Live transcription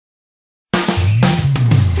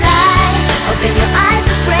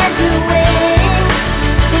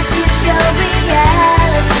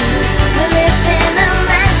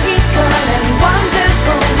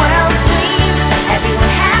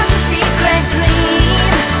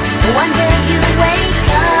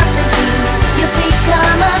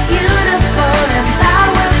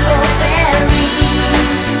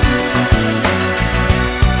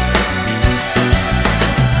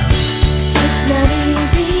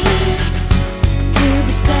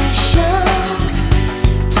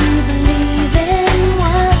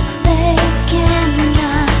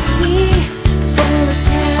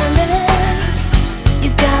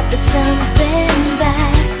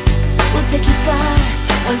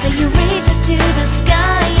One day you reach up to the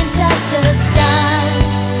sky and touch the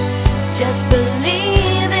stars. Just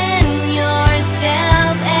believe in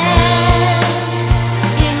yourself and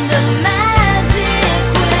in the magic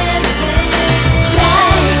within.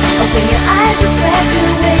 Fly, open your eyes and spread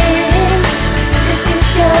your wings. This is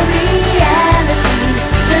your reality.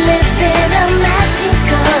 You live in a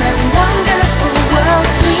magical and wonderful world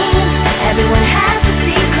dream. Everyone has a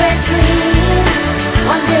secret dream.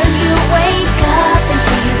 One day you wake up and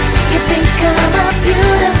see you've become a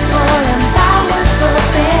beautiful and powerful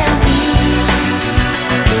family.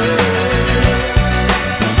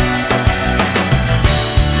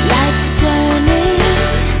 Life's a journey,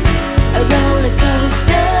 a roller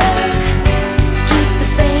coaster. Keep the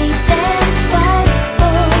faith and fight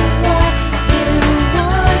for what you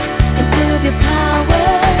want. Improve your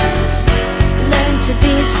powers, learn to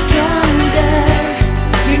be stronger.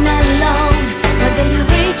 You're not alone. One day you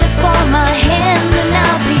reach up for my hand and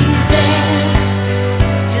I'll be there.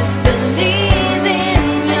 Just believe in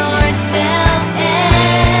yourself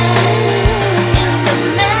and in the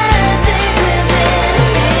magic within.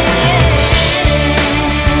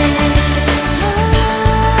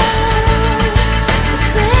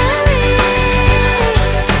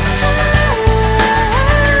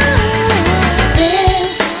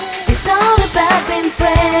 This is all about being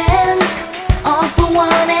friends, all for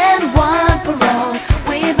one and one for all.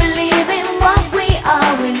 We believe in what we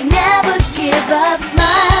are, we never give up.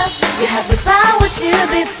 Smile, you have the power to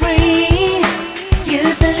be free.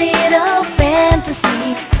 Use a little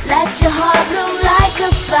fantasy, let your heart bloom like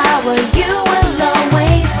a flower. You will